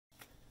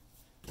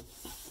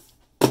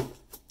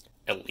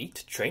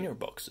Elite Trainer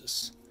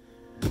Boxes.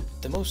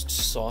 The most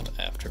sought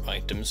after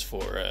items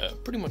for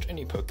pretty much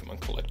any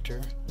Pokemon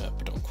collector,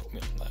 but don't quote me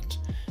on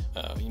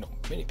that. You know,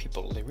 many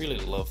people, they really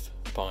love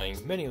buying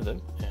many of them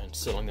and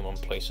selling them on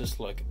places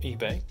like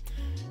eBay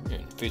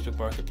and Facebook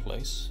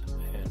Marketplace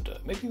and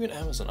maybe even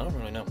Amazon, I don't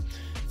really know,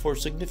 for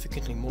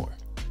significantly more.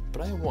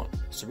 But I have one,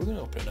 so we're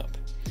gonna open it up.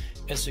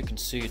 As you can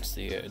see, it's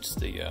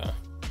the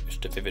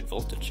Vivid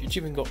Voltage. It's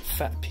even got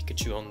Fat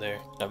Pikachu on there.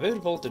 Now,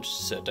 Vivid Voltage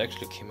set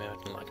actually came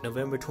out in like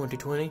November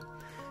 2020,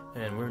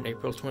 and we're in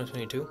April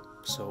 2022.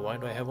 So why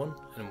do I have one,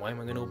 and why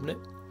am I gonna open it?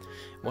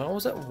 When I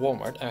was at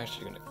Walmart, I'm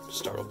actually gonna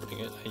start opening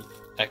it. I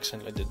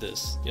accidentally did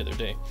this the other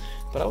day,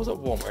 but I was at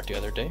Walmart the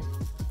other day,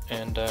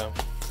 and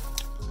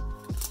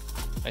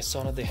I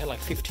saw that they had like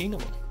 15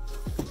 of them,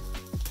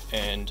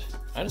 and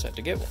I decided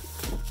to get one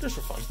just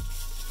for fun.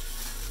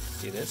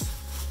 See this?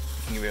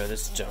 You can get rid of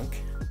this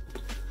junk.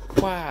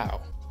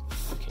 Wow.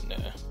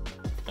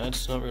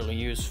 That's not really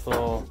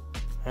useful.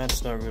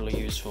 That's not really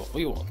useful.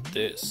 We want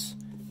this.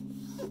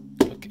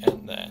 Look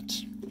at that.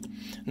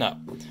 Now,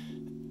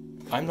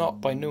 I'm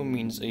not by no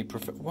means a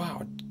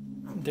wow,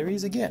 there he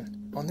is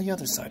again on the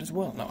other side as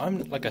well. Now,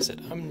 like I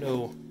said, I'm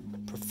no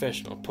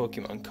professional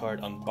Pokemon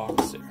card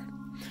unboxer,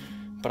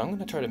 but I'm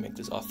gonna try to make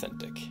this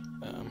authentic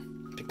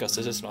because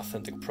this is an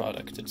authentic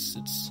product.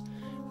 It's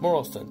more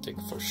authentic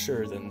for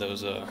sure than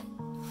those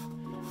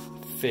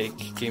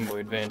fake Game Boy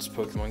Advance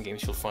Pokemon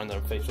games you'll find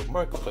on Facebook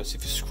Marketplace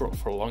if you scroll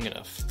for long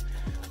enough.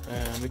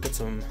 We got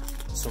some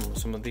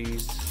of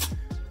these,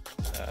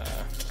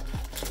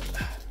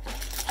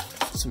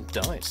 some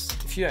dice.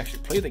 If you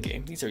actually play the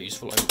game, these are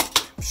useful,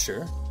 I'm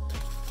sure.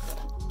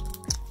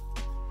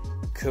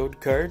 Code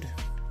card,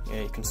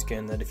 yeah, you can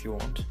scan that if you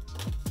want.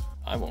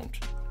 I won't.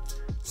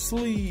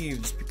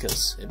 Sleeves,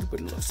 because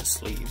everybody loves the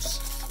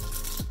sleeves.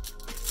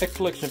 A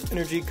collection of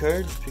energy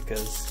cards,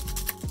 because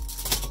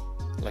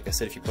like I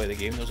said, if you play the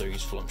game, those are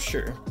useful, I'm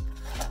sure.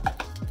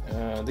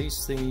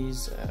 These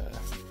things,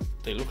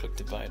 they look like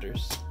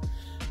dividers.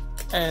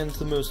 And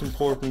the most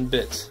important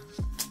bit,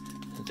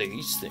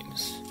 these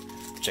things.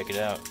 Check it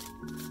out.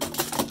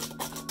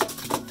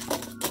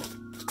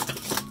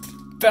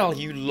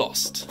 Value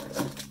lost.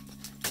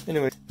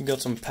 Anyway, we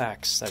got some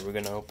packs that we're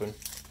gonna open.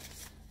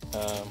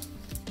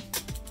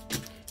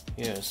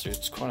 Yeah, so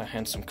it's quite a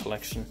handsome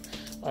collection.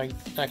 I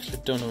actually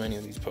don't know any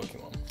of these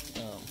Pokemon.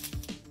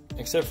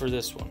 Except for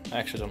this one. I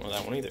actually don't know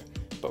that one either.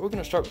 But we're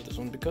gonna start with this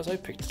one because I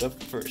picked it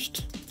up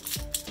first.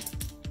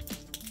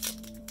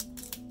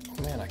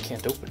 Oh man, I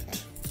can't open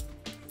it.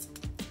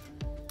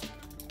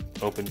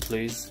 Open,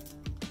 please.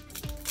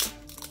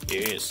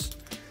 Yes.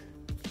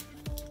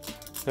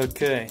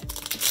 Okay.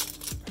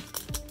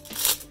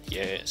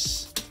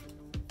 Yes.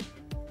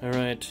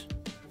 Alright.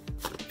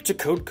 It's a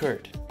code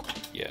card.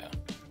 Yeah.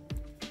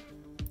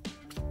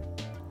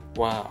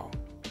 Wow.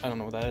 I don't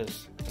know what that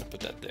is. I'm gonna put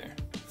that there.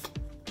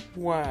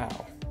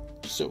 Wow,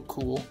 so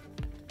cool.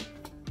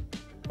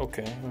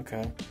 Okay.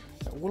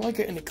 Will I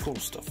get any cool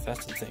stuff?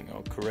 That's the thing.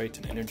 Oh, great,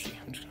 and energy.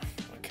 I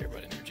don't care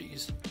about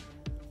energies.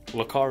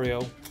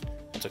 Lucario,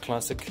 that's a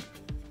classic.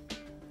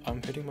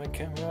 I'm hitting my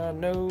camera.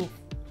 No.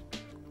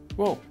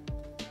 Whoa,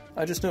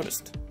 I just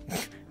noticed.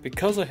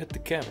 Because I hit the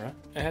camera,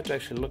 I had to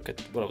actually look at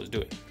what I was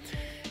doing.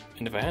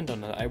 And if I hadn't done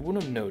that, I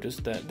wouldn't have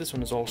noticed that this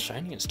one is all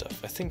shiny and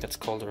stuff. I think that's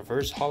called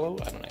reverse hollow.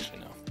 I don't actually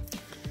know.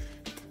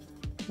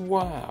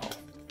 Wow.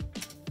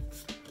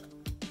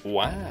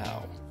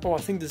 Wow. Oh, I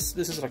think this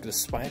is like the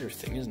spider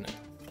thing, isn't it?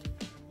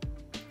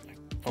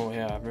 Oh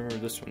yeah, I remember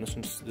this one.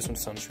 This one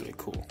sounds really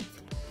cool.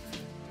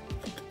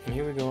 And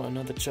here we go,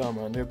 another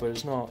Charmander, but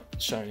it's not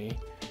shiny.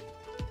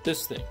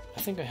 This thing.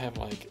 I think I have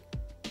like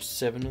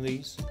 7 of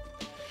these.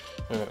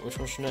 Alright, which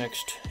one's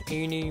next?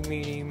 Eeny,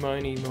 meeny,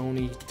 miny,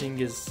 mony,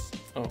 dingus.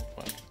 Oh,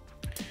 wow.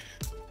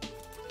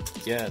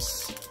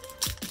 Yes.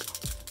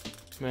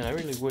 Man, I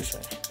really wish,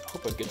 I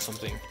hope I get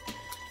something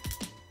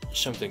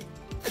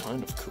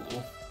kind of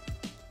cool.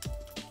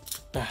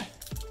 Ah.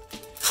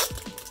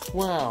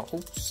 Wow,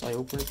 oops, I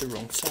opened it the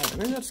wrong side. I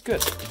mean, that's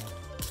good.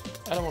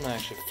 I don't want to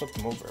actually flip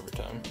them over every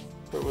time.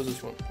 Where was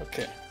this one?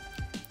 Okay.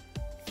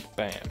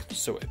 Bam,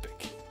 so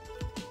epic.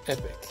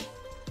 Epic.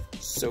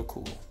 So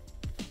cool.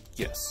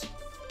 Yes.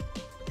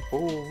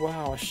 Oh,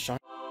 wow, a shiny.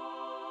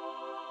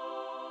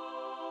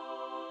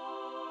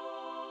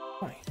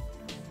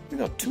 We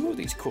got 2 of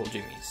these cool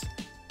jimmies.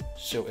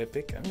 So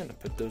epic. I'm gonna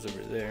put those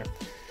over there.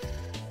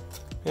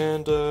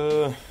 And,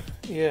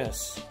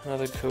 yes,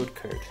 another code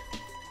card.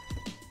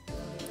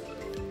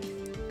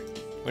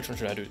 Which one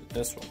should I do?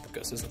 This one,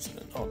 because this one's in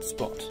an odd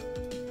spot.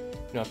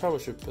 You know, I probably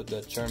should put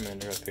that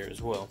Charmander up here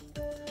as well.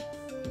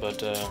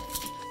 But,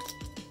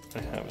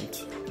 I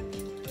haven't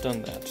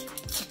done that.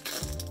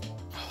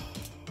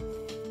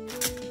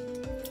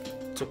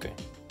 It's okay.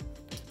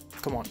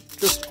 Come on,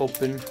 just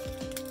open.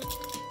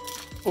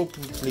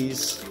 Open,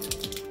 please.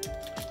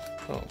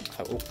 Oh,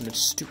 I opened it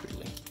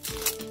stupidly.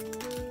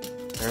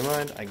 Never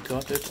mind, I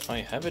got it. I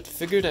have it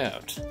figured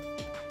out.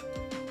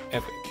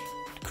 Epic.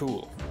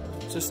 Cool.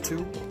 Is this 2?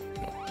 Oh,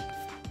 no.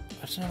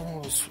 That's not one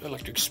of those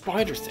electric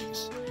spider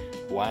things.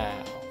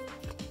 Wow.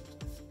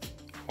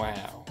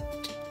 Wow.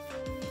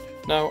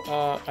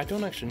 Now, I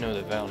don't actually know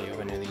the value of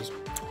any of these.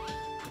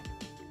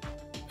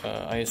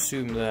 I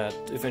assume that,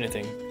 if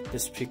anything,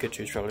 this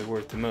Pikachu is probably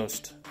worth the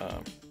most,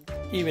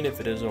 even if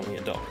it is only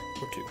 $1 or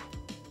 $2.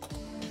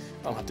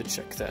 I'll have to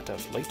check that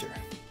out later.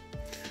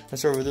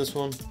 Let's start with this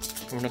one.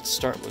 We're not to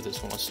start with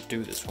this one, let's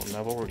do this one.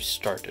 I've already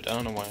started. I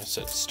don't know why I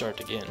said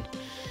start again.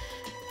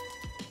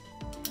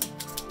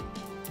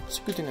 It's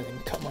a good thing I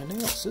didn't cut my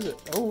nails, is it?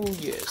 Oh,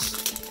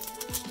 yes.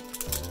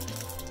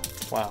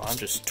 Wow, I'm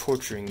just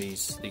torturing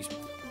these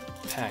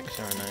packs,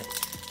 aren't I?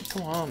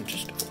 Come on,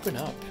 just open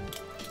up.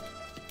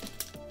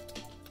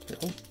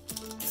 Really?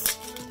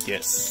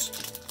 Yes.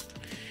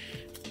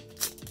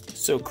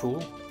 So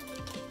cool.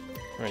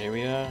 Right, here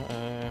we are.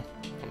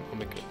 I'll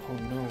make it. Oh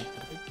no, what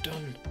have I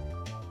done?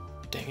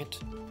 Dang it.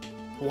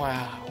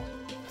 Wow.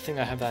 I think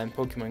I have that in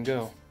Pokemon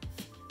Go.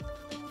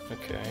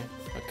 Okay.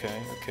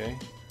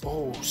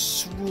 Oh,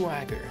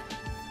 swagger.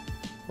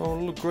 Oh,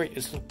 look great.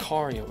 It's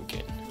Lucario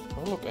again.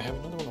 Oh, look, I have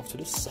another one off to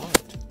the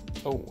side.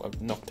 Oh, I've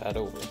knocked that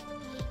over.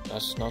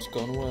 That's not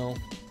gone well.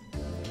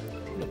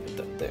 I'm gonna put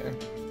that there.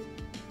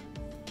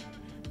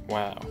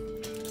 Wow.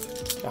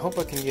 I hope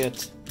I can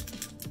get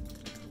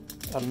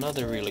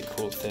another really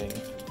cool thing.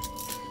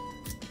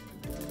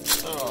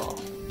 Oh.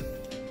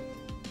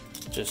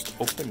 Just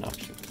open up,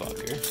 you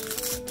bugger.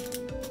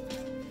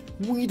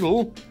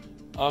 Weedle!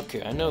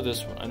 Okay, I know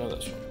this one.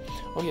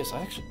 Oh yes,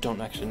 I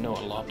don't actually know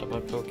a lot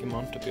about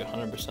Pokemon, to be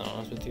 100%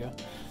 honest with you.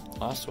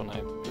 Last one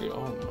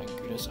oh my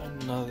goodness,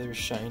 another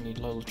shiny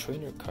little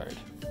trainer card.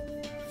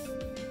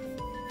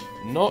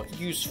 Not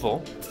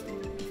useful,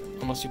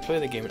 unless you play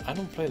the game. I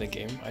don't play the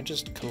game, I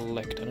just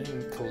collect. I don't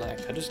even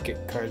collect, I just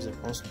get cards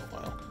every once in a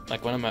while.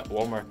 Like when I'm at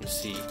Wal-Mart and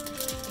see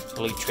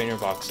Elite Trainer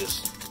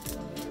boxes.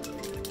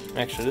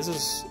 Actually, this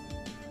is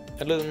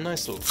a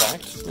nice little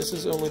fact. This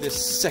is only the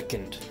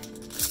second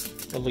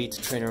Elite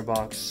Trainer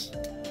box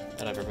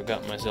that I've ever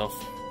gotten myself.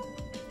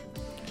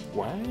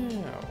 Wow.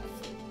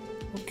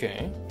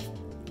 Okay.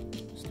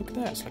 Just look at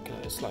that.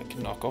 It's like a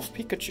knockoff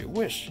Pikachu.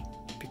 Wish.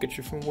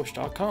 Pikachu from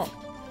Wish.com.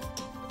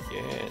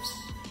 Yes.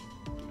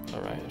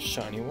 Alright, a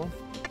shiny one.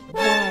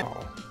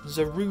 Wow.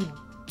 Zarude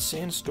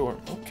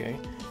Sandstorm. Okay.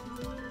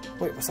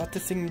 Wait, was that the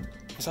thing?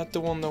 Was that the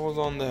one that was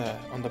on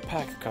the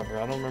pack cover?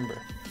 I don't remember.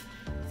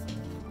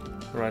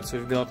 Right, so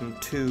we've gotten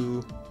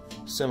 2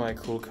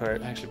 semi-cool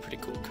cards. Actually, pretty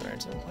cool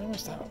cards. And why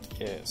was that?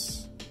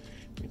 Yes.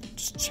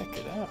 Just check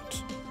it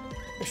out.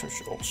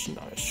 There's all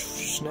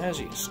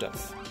snazzy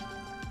stuff.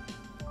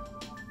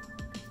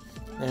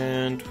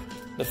 And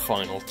the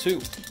final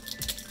 2.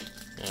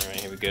 Alright,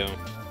 here we go.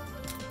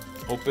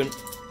 Open.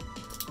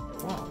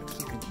 Wow,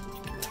 you can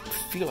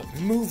feel it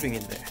moving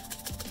in there.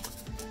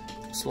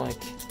 It's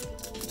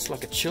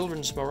like a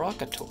children's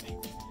maraca toy.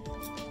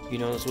 You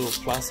know those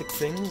little plastic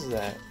things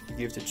that you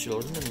give to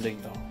children and they,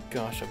 oh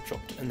gosh, I've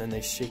dropped it, and then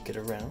they shake it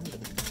around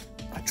and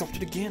I dropped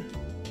it again.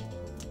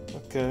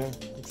 Okay,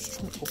 I'm just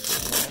trying to open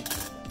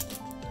that.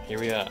 Here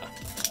we are.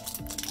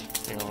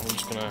 Hang on, I'm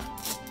just gonna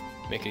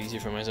make it easier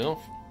for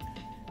myself.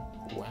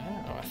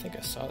 Wow, I think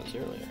I saw this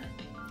earlier.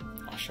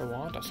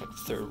 Oshawott, that's like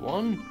the 3rd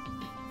one.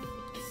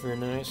 Very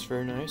nice,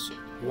 very nice.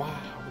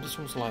 Wow, this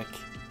one's like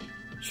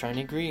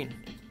shiny green.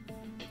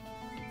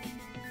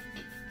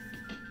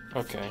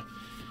 Okay,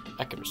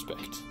 I can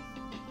respect.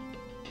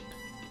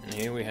 And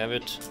here we have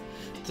it,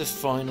 the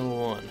final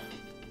one.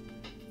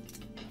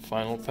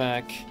 Final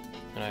pack,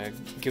 and I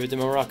give it the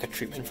maraca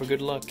treatment for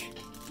good luck.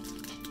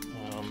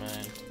 Oh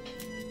man.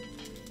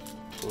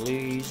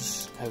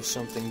 Please have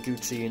something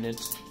Gucci in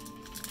it.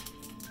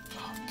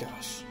 Oh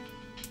gosh.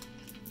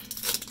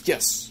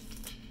 Yes!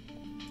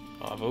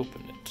 I've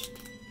opened it.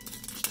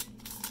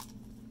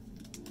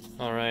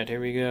 Alright, here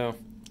we go.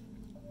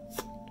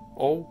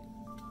 Oh,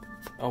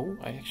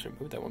 I actually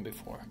moved that one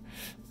before.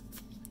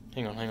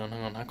 Hang on.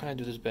 How can I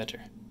do this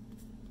better?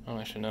 I don't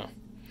actually know.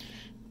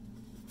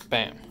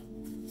 Bam.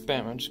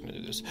 Bam, I'm just gonna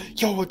do this.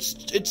 Yo,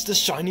 it's the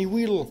shiny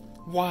Weedle!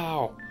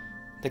 Wow!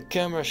 The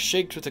camera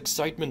shakes with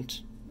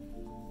excitement.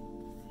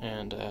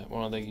 And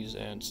one of these,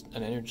 and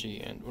an energy,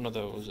 and one of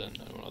those, and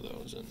one of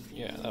those, and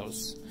yeah, that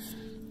was...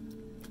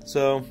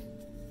 So,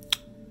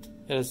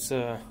 as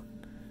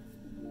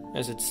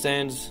it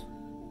stands,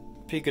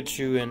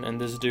 Pikachu and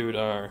this dude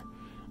are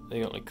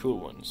the only cool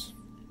ones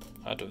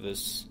out of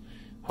this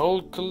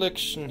whole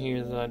collection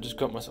here that I just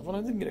got myself. Well,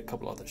 I did get a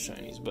couple other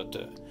shinies, but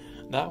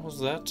that was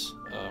that.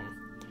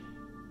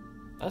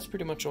 That's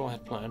pretty much all I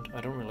had planned.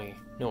 I don't really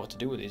know what to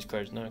do with these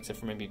cards now, except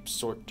for maybe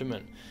sort them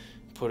and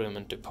put them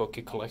into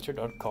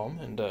pokecollector.com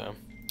and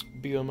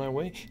be on my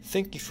way.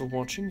 Thank you for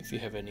watching. If you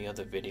have any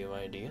other video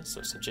ideas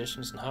or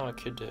suggestions on how I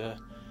could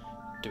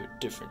do it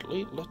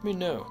differently, let me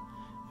know.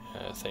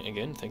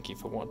 Again, thank you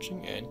for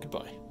watching, and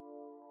goodbye.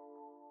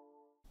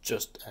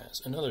 Just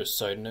as another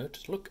side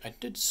note, look, I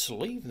did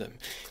sleeve them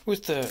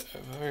with a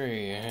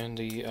very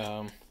handy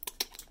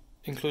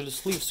included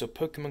sleeve, so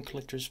Pokemon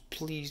collectors,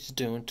 please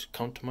don't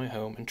come to my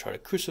home and try to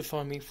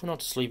crucify me for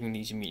not sleeving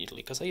these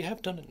immediately, because I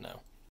have done it now.